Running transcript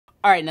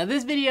Alright, now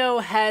this video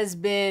has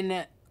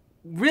been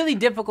really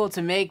difficult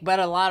to make, but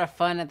a lot of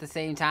fun at the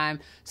same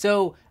time.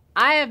 So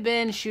I have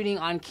been shooting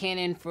on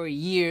Canon for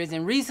years,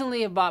 and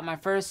recently I bought my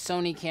first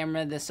Sony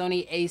camera, the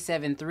Sony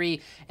A7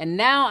 III, and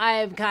now I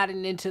have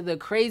gotten into the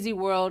crazy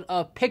world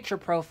of picture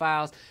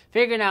profiles,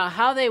 figuring out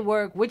how they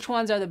work, which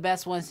ones are the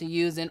best ones to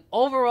use, and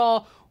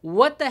overall,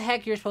 what the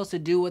heck you're supposed to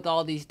do with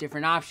all these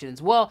different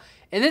options. Well,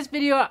 in this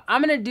video,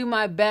 I'm going to do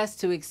my best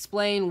to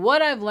explain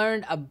what I've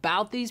learned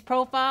about these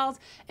profiles,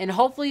 and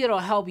hopefully it'll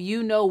help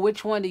you know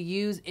which one to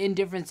use in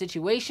different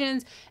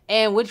situations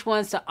and which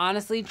ones to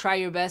honestly try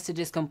your best to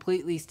just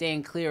completely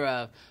stand clear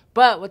of.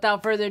 But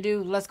without further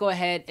ado, let's go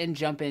ahead and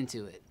jump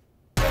into it.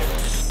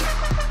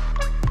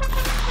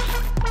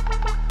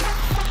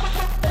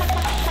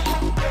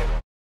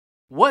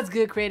 What's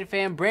good, creative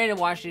fam? Brandon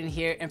Washington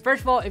here. And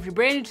first of all, if you're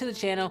brand new to the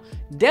channel,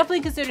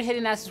 definitely consider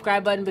hitting that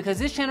subscribe button because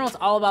this channel is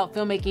all about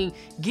filmmaking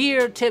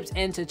gear, tips,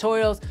 and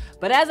tutorials.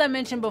 But as I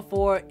mentioned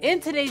before, in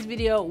today's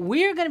video,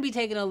 we're going to be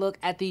taking a look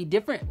at the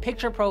different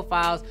picture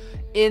profiles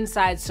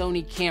inside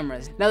Sony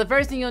cameras. Now, the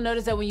first thing you'll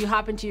notice that when you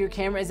hop into your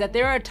camera is that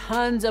there are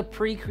tons of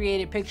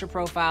pre-created picture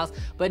profiles,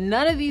 but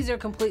none of these are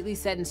completely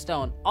set in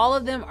stone. All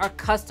of them are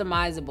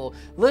customizable.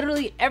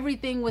 Literally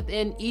everything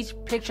within each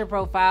picture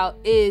profile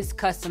is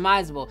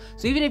customizable.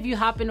 So even if you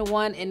hop into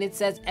one and it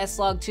says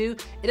Log2,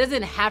 it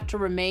doesn't have to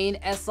remain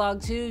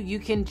Log2. You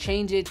can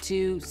change it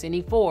to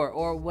Cine4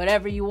 or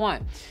whatever you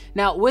want.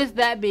 Now, with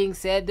that being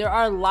said, there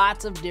are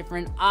lots of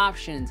different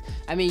options.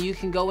 I mean, you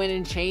can go in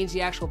and change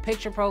the actual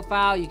picture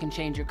profile. You can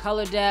change your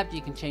color depth.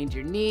 You can change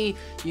your knee.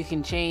 You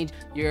can change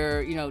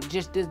your,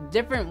 just the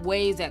different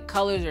ways that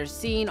colors are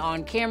seen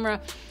on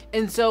camera.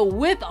 And so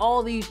with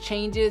all these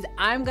changes,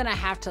 I'm gonna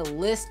have to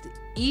list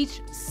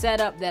each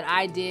setup that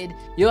I did.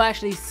 You'll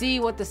actually see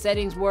what the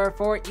settings were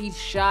for each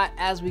shot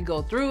as we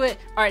go through it.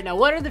 All right, now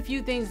what are the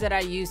few things that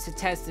I used to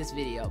test this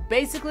video?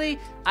 Basically,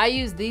 I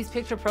use these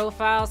picture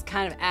profiles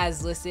kind of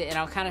as listed, and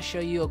I'll kind of show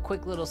you a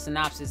quick little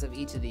synopsis of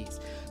each of these.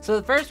 So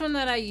the first one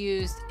that I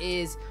used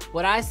is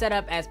what I set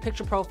up as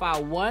picture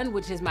profile 1,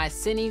 which is my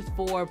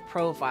Cine4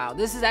 profile.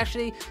 This is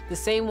actually the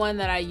same one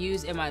that I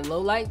used in my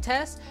low light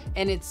test,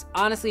 and it's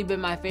honestly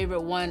been my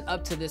favorite one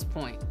up to this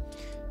point.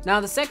 Now,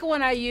 the second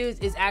one I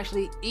used is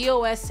actually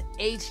EOS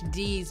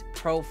HD's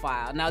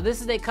profile. Now,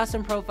 this is a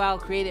custom profile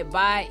created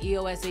by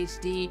EOS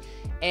HD,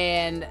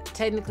 and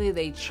technically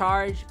they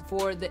charge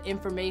for the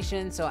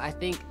information, so I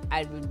think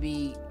I would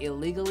be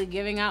illegally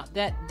giving out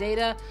that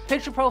data.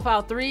 Picture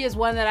profile 3 is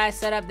one that I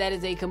set up that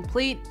is a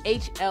complete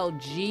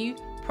HLG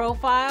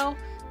profile,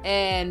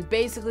 and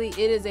basically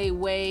it is a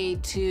way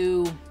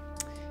to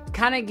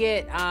kind of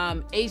get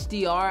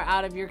HDR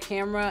out of your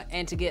camera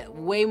and to get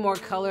way more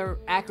color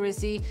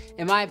accuracy.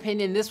 In my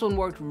opinion, this one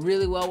worked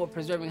really well with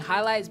preserving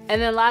highlights. And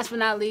then last but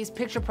not least,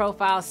 picture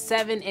profiles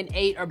 7 and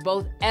 8 are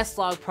both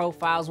S-Log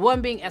profiles,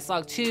 one being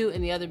S-Log2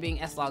 and the other being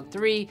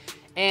S-Log3.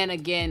 And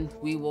again,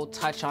 we will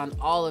touch on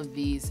all of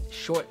these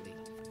shortly.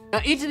 Now,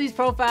 each of these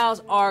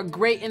profiles are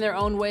great in their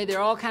own way. They're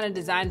all kind of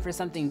designed for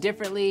something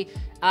differently.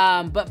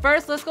 But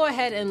first, let's go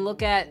ahead and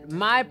look at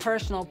my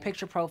personal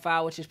picture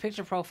profile, which is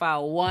picture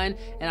profile 1,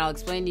 and I'll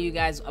explain to you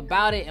guys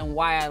about it and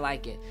why I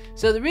like it.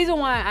 So the reason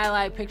why I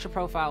like picture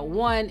profile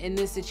 1 in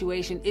this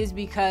situation is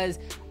because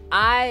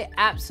I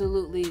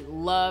absolutely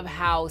love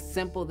how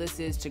simple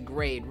this is to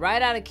grade.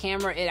 Right out of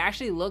camera, it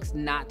actually looks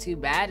not too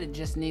bad. It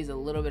just needs a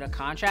little bit of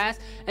contrast.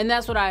 And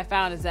that's what I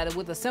found, is that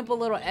with a simple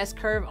little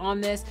S-curve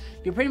on this,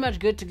 you're pretty much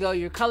good to go.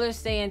 Your colors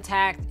stay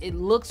intact. It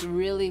looks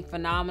really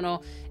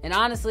phenomenal. And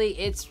honestly,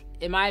 it's,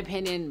 in my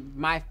opinion,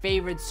 my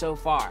favorite so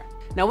far.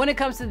 Now, when it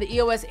comes to the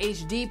EOS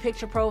HD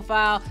picture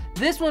profile,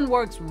 this one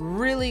works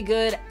really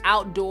good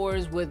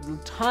outdoors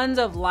with tons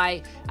of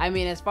light. I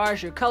mean, as far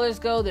as your colors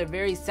go, they're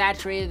very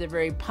saturated, they're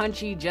very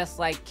punchy, just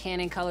like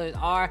Canon colors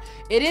are.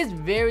 It is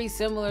very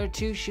similar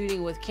to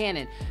shooting with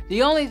Canon.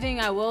 The only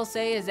thing I will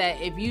say is that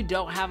if you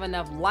don't have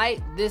enough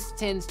light, this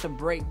tends to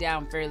break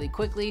down fairly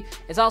quickly.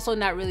 It's also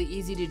not really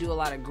easy to do a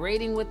lot of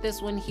grading with this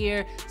one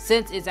here,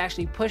 since it's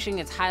actually pushing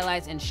its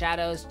highlights and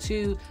shadows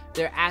to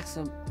their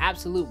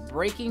absolute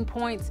breaking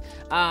points.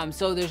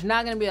 So there's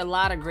not going to be a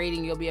lot of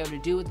grading you'll be able to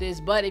do with this,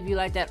 but if you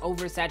like that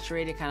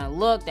oversaturated kind of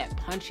look, that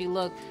punchy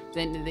look,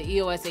 then the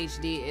EOS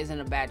HD isn't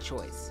a bad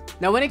choice.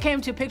 Now, when it came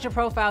to picture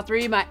profile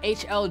 3, my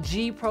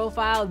HLG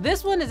profile,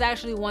 this one is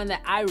actually one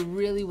that I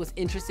really was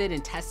interested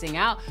in testing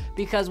out,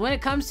 because when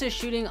it comes to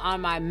shooting on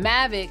my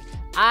Mavic,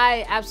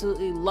 I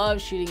absolutely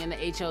love shooting in the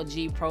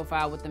HLG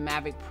profile with the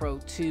Mavic Pro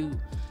 2.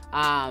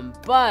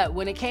 But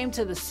when it came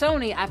to the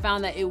Sony, I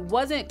found that it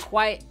wasn't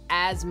quite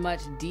as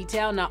much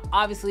detail. Now,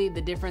 obviously,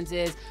 the difference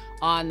is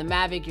on the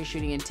Mavic, you're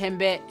shooting in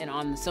 10-bit, and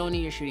on the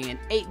Sony, you're shooting in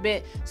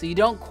 8-bit. So you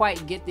don't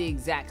quite get the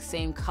exact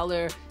same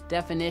color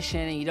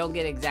definition, and you don't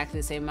get exactly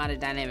the same amount of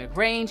dynamic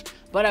range.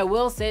 But I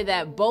will say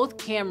that both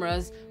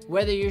cameras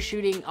whether you're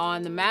shooting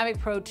on the Mavic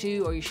Pro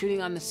 2 or you're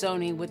shooting on the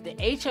Sony, with the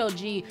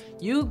HLG,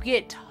 you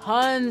get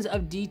tons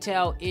of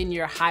detail in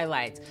your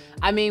highlights.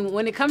 I mean,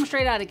 when it comes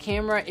straight out of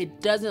camera,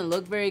 it doesn't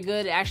look very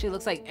good. It actually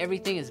looks like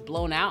everything is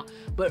blown out,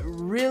 but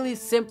really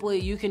simply,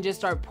 you can just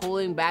start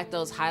pulling back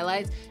those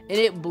highlights, and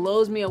it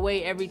blows me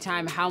away every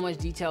time how much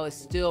detail is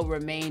still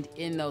remained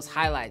in those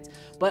highlights.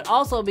 But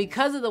also,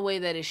 because of the way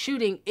that it's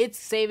shooting, it's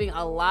saving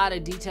a lot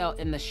of detail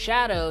in the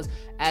shadows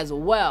as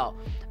well.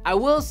 I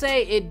will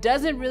say it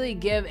doesn't really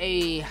give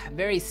a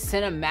very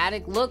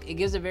cinematic look. It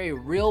gives a very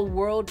real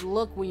world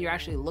look when you're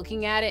actually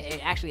looking at it.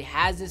 It actually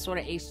has this sort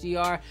of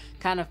HDR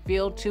kind of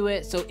feel to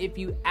it. So if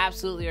you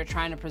absolutely are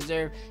trying to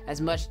preserve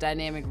as much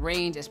dynamic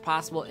range as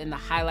possible in the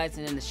highlights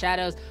and in the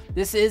shadows,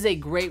 this is a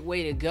great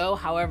way to go.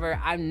 However,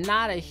 I'm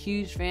not a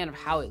huge fan of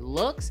how it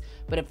looks,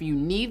 but if you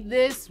need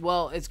this,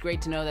 well, it's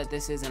great to know that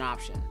this is an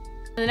option.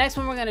 The next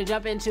one we're going to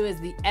jump into is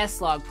the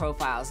S-Log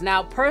profiles.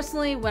 Now,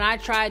 personally, when I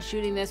tried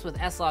shooting this with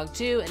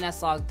S-Log2 and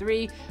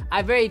S-Log3,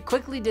 I very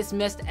quickly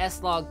dismissed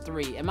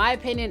S-Log3. In my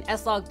opinion,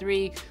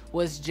 S-Log3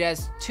 was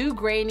just too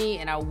grainy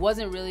and I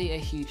wasn't really a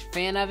huge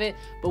fan of it.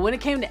 But when it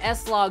came to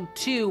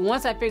S-Log2,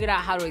 once I figured out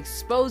how to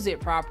expose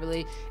it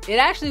properly, it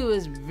actually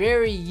was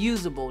very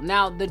usable.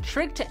 Now, the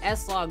trick to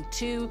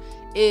S-Log2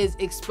 is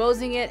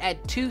exposing it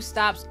at 2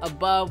 stops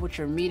above what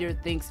your meter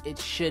thinks it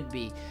should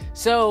be.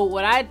 So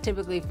what I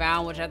typically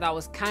found, which I thought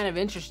was kind of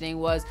interesting,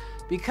 was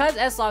because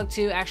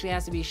S-Log2 actually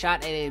has to be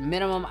shot at a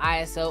minimum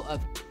ISO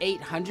of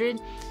 800,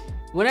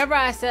 whenever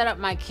I set up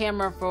my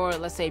camera for,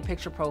 let's say,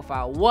 picture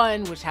profile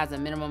 1, which has a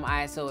minimum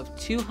ISO of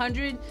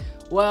 200,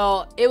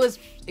 well, it was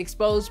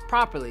exposed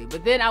properly.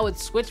 But then I would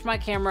switch my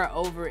camera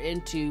over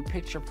into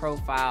picture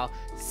profile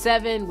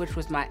 7, which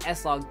was my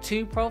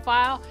S-Log2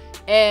 profile,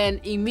 and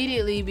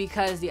immediately,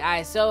 because the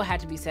ISO had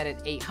to be set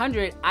at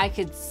 800, I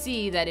could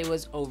see that it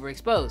was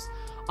overexposed.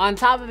 On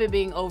top of it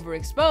being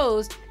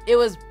overexposed, it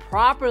was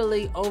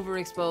properly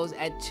overexposed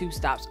at 2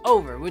 stops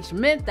over, which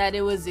meant that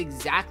it was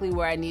exactly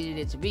where I needed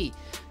it to be.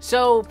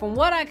 So from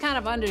what I kind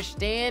of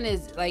understand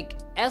is, like,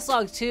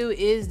 S-Log2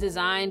 is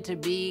designed to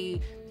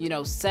be, you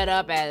know, set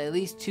up at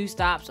least 2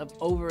 stops of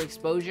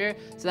overexposure,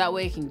 so that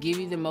way it can give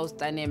you the most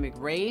dynamic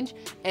range,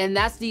 and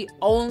that's the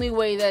only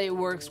way that it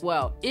works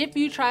well. If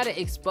you try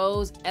to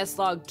expose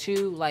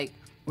S-Log2 like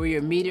where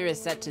your meter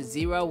is set to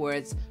 0, where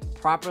it's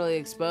properly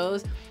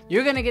exposed,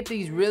 you're gonna get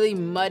these really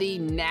muddy,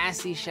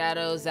 nasty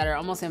shadows that are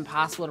almost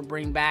impossible to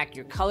bring back.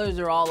 Your colors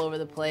are all over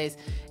the place,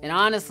 and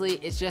honestly,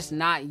 it's just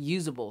not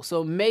usable.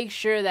 So make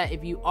sure that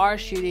if you are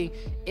shooting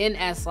in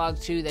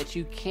S-Log2 that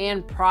you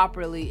can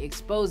properly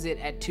expose it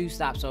at 2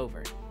 stops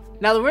over.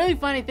 Now, the really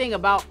funny thing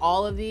about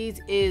all of these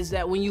is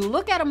that when you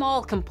look at them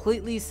all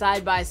completely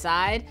side by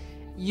side,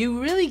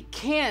 you really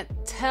can't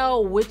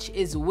tell which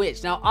is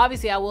which. Now,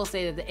 obviously, I will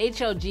say that the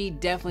HLG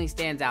definitely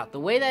stands out.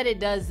 The way that it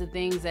does the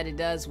things that it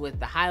does with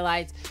the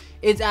highlights,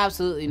 it's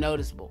absolutely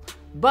noticeable.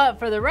 But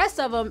for the rest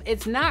of them,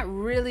 it's not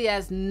really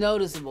as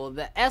noticeable.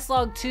 The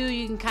S-Log2,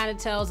 you can kind of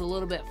tell, is a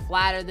little bit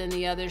flatter than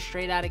the others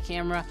straight out of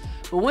camera.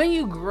 But when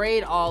you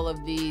grade all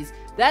of these,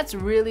 that's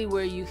really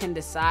where you can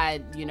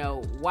decide, you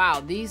know, wow,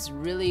 these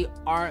really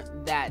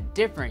aren't that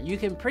different. You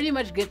can pretty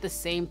much get the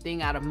same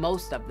thing out of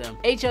most of them.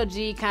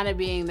 HLG kind of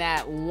being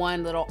that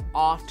one little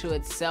off to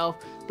itself.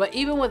 But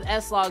even with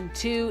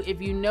S-Log2, if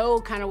you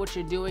know kind of what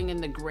you're doing in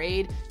the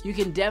grade, you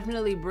can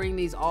definitely bring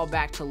these all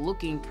back to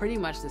looking pretty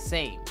much the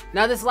same.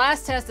 Now, this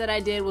last test that I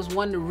did was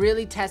one to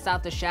really test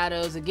out the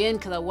shadows, again,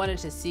 because I wanted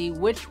to see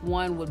which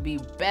one would be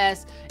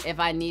best if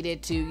I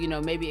needed to, you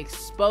know, maybe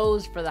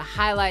expose for the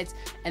highlights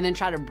and then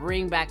try to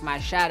bring back my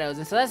shadows.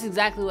 And so that's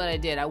exactly what I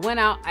did. I went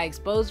out, I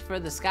exposed for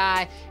the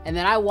sky, and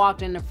then I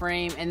walked in the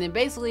frame and then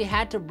basically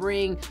had to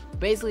bring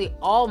basically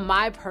all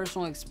my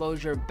personal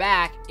exposure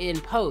back in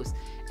post.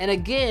 And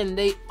again,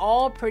 they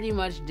all pretty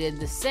much did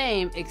the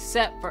same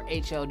except for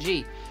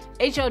HLG.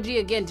 HLG,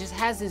 again, just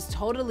has this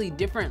totally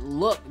different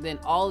look than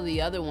all of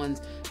the other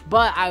ones,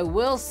 but I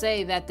will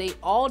say that they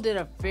all did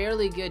a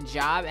fairly good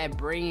job at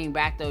bringing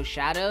back those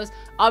shadows.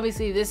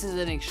 Obviously, this is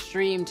an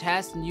extreme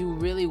test, and you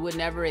really would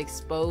never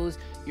expose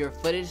your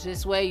footage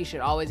this way. You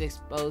should always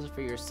expose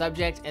for your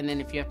subject, and then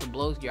if you have to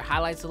blow your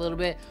highlights a little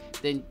bit,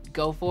 then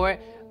go for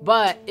it.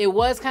 But it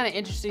was kind of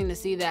interesting to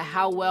see that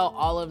how well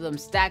all of them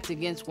stacked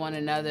against one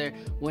another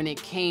when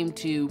it came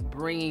to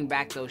bringing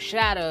back those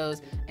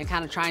shadows and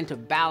kind of trying to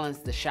balance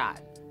the shot.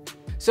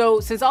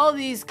 So since all of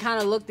these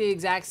kind of look the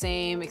exact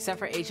same except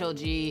for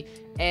HLG,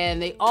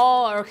 and they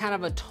all are kind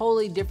of a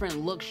totally different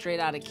look straight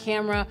out of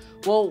camera,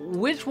 well,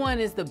 which one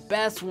is the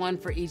best one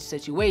for each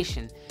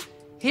situation?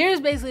 Here's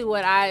basically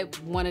what I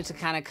wanted to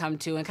kind of come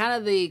to and kind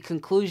of the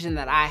conclusion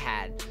that I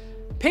had.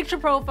 Picture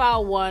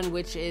profile 1,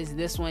 which is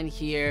this one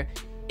here,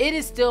 it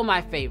is still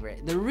my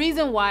favorite. The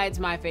reason why it's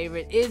my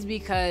favorite is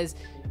because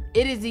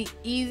it is the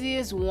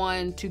easiest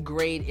one to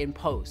grade in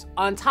post.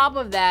 On top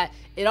of that,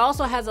 it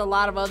also has a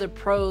lot of other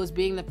pros,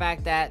 being the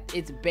fact that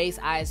its base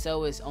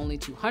ISO is only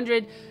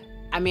 200.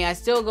 I mean, I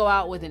still go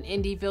out with an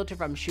ND filter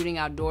if I'm shooting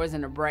outdoors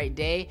in a bright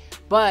day,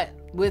 but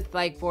with,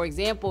 like, for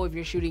example, if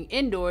you're shooting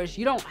indoors,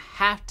 you don't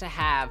have to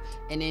have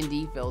an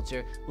ND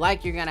filter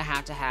like you're gonna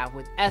have to have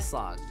with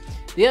S-Log.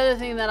 The other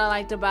thing that I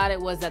liked about it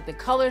was that the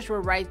colors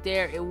were right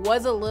there. It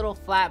was a little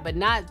flat, but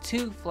not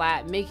too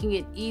flat, making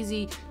it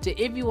easy to,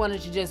 if you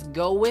wanted to just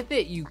go with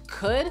it, you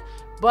could,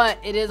 but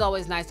it is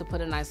always nice to put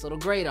a nice little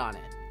grade on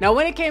it. Now,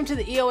 when it came to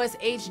the EOS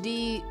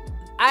HD,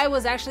 I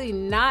was actually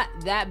not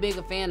that big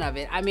a fan of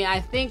it. I mean, I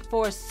think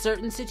for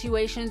certain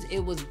situations it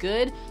was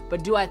good,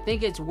 but do I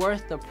think it's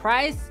worth the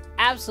price?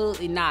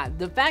 Absolutely not.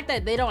 The fact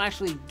that they don't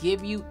actually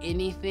give you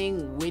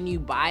anything when you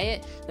buy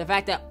it, the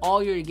fact that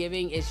all you're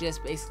giving is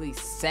just basically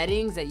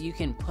settings that you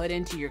can put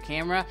into your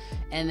camera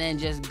and then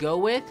just go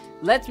with,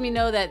 lets me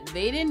know that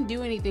they didn't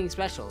do anything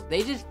special.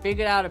 They just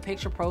figured out a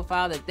picture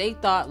profile that they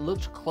thought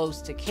looked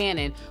close to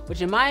Canon,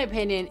 which in my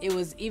opinion, it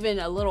was even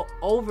a little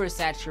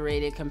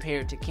oversaturated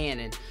compared to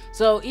Canon.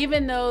 So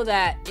even though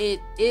that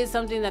it is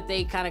something that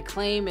they kind of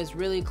claim is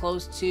really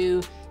close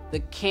to the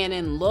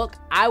Canon look,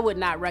 I would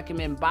not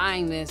recommend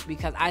buying this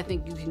because I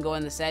think you can go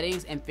in the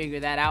settings and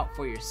figure that out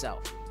for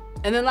yourself.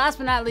 And then last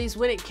but not least,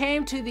 when it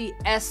came to the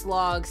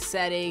S-Log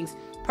settings,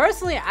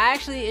 personally, I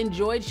actually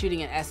enjoyed shooting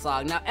in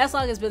S-Log. Now,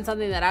 S-Log has been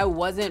something that I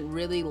wasn't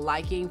really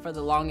liking for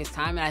the longest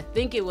time, and I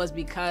think it was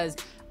because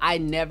I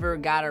never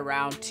got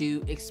around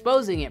to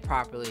exposing it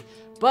properly.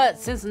 But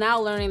since now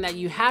learning that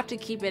you have to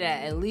keep it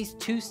at least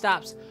 2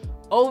 stops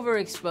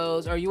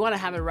overexposed, or you want to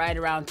have it right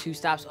around 2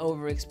 stops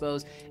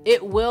overexposed,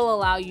 it will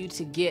allow you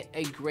to get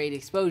a great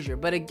exposure.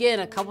 But again,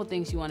 a couple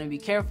things you want to be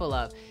careful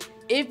of.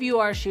 If you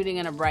are shooting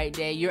on a bright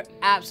day, you're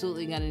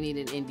absolutely going to need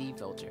an ND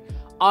filter.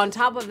 On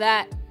top of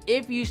that,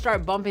 if you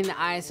start bumping the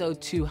ISO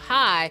too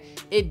high,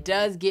 it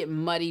does get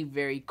muddy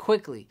very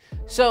quickly.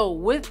 So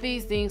with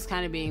these things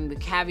kind of being the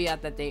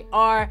caveat that they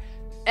are,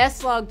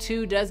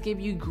 S-Log2 does give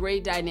you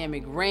great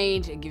dynamic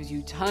range. It gives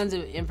you tons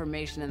of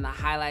information in the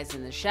highlights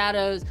and the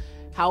shadows.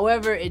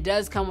 However, it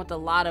does come with a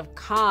lot of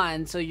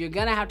cons, so you're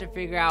gonna have to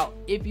figure out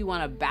if you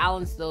wanna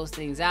balance those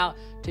things out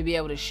to be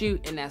able to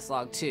shoot in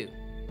S-Log2.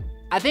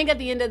 I think at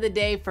the end of the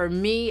day, for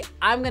me,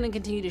 I'm gonna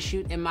continue to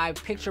shoot in my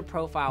picture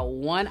profile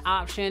 1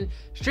 option,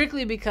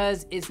 strictly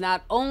because it's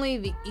not only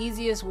the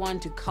easiest one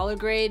to color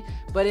grade,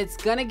 but it's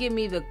gonna give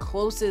me the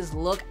closest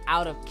look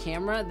out of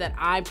camera that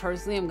I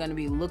personally am gonna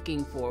be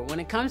looking for. When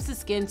it comes to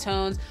skin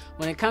tones,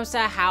 when it comes to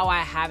how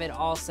I have it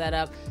all set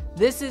up,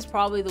 this is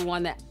probably the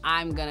one that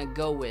I'm gonna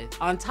go with.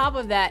 On top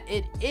of that,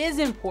 it is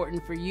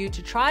important for you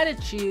to try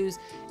to choose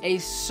a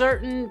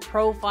certain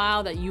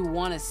profile that you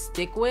wanna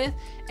stick with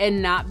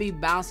and not be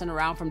bouncing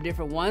around from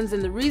different ones.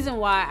 And the reason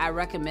why I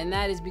recommend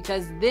that is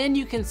because then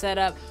you can set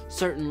up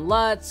certain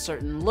LUTs,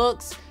 certain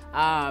looks,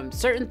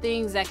 certain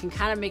things that can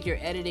kind of make your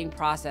editing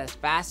process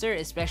faster,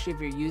 especially if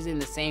you're using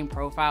the same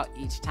profile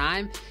each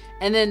time.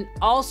 And then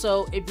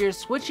also, if you're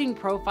switching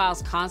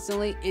profiles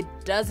constantly,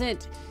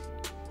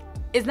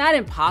 it's not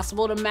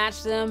impossible to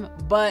match them,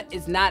 but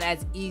it's not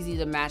as easy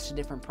to match the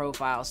different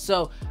profiles.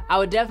 So I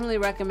would definitely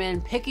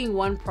recommend picking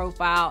one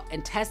profile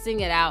and testing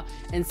it out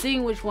and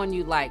seeing which one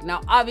you like.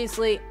 Now,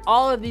 obviously,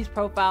 all of these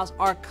profiles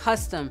are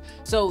custom.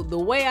 So the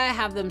way I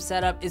have them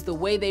set up is the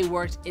way they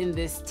worked in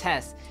this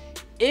test.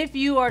 If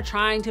you are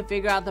trying to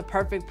figure out the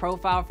perfect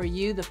profile for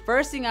you, the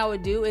first thing I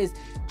would do is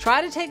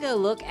try to take a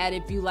look at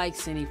if you like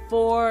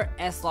Cine4,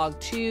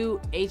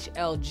 S-Log2,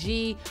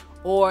 HLG,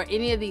 or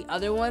any of the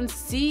other ones.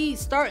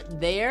 Start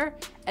there,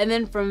 and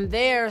then from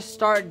there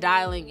start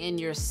dialing in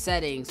your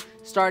settings,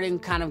 starting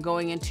kind of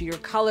going into your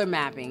color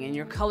mapping and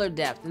your color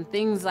depth and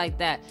things like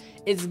that.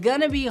 It's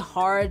gonna be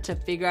hard to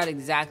figure out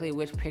exactly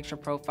which picture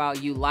profile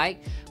you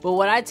like, but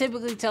what I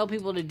typically tell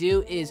people to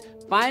do is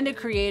find a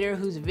creator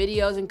whose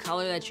videos and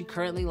color that you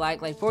currently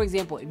like. Like, for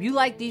example, if you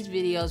like these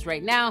videos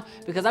right now,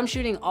 because I'm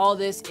shooting all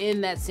this in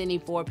that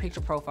Cine4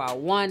 picture profile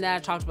 1 that I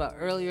talked about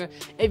earlier,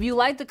 if you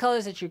like the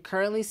colors that you're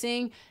currently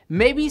seeing,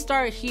 maybe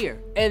start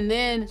here and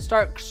then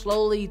start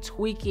slowly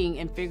tweaking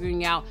and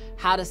figuring out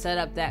how to set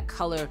up that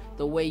color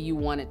the way you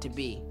want it to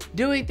be.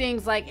 Doing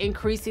things like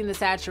increasing the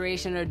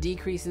saturation or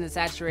decreasing the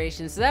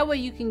saturation, so that way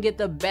you can get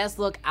the best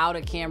look out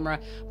of camera.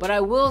 But I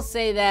will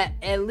say that,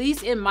 at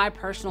least in my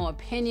personal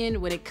opinion,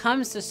 when it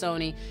comes to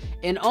Sony,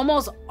 in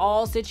almost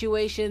all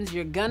situations,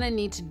 you're gonna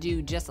need to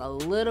do just a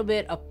little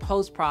bit of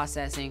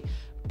post-processing,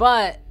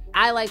 but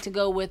I like to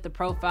go with the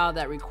profile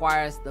that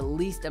requires the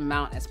least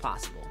amount as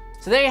possible.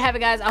 So there you have it,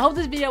 guys. I hope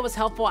this video was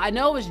helpful. I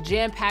know it was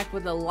jam-packed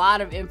with a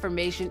lot of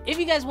information. If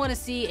you guys want to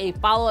see a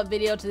follow-up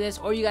video to this,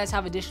 or you guys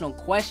have additional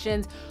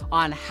questions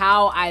on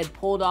how I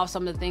pulled off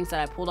some of the things that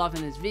I pulled off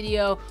in this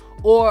video,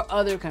 or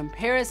other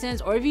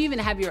comparisons, or if you even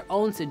have your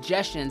own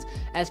suggestions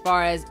as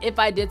far as if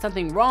I did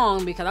something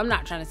wrong, because I'm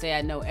not trying to say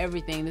I know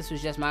everything. This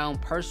was just my own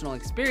personal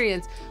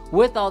experience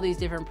with all these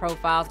different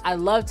profiles. I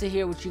love to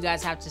hear what you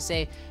guys have to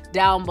say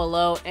down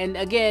below. And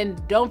again,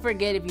 don't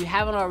forget, if you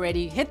haven't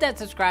already, hit that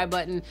subscribe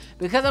button,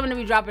 because I'm going to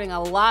be dropping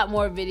a lot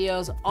more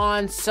videos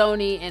on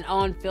Sony and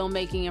on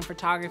filmmaking and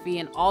photography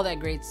and all that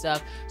great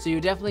stuff. So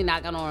you're definitely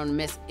not going to want to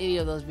miss any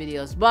of those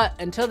videos. But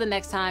until the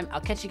next time,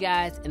 I'll catch you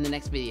guys in the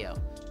next video.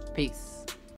 Peace.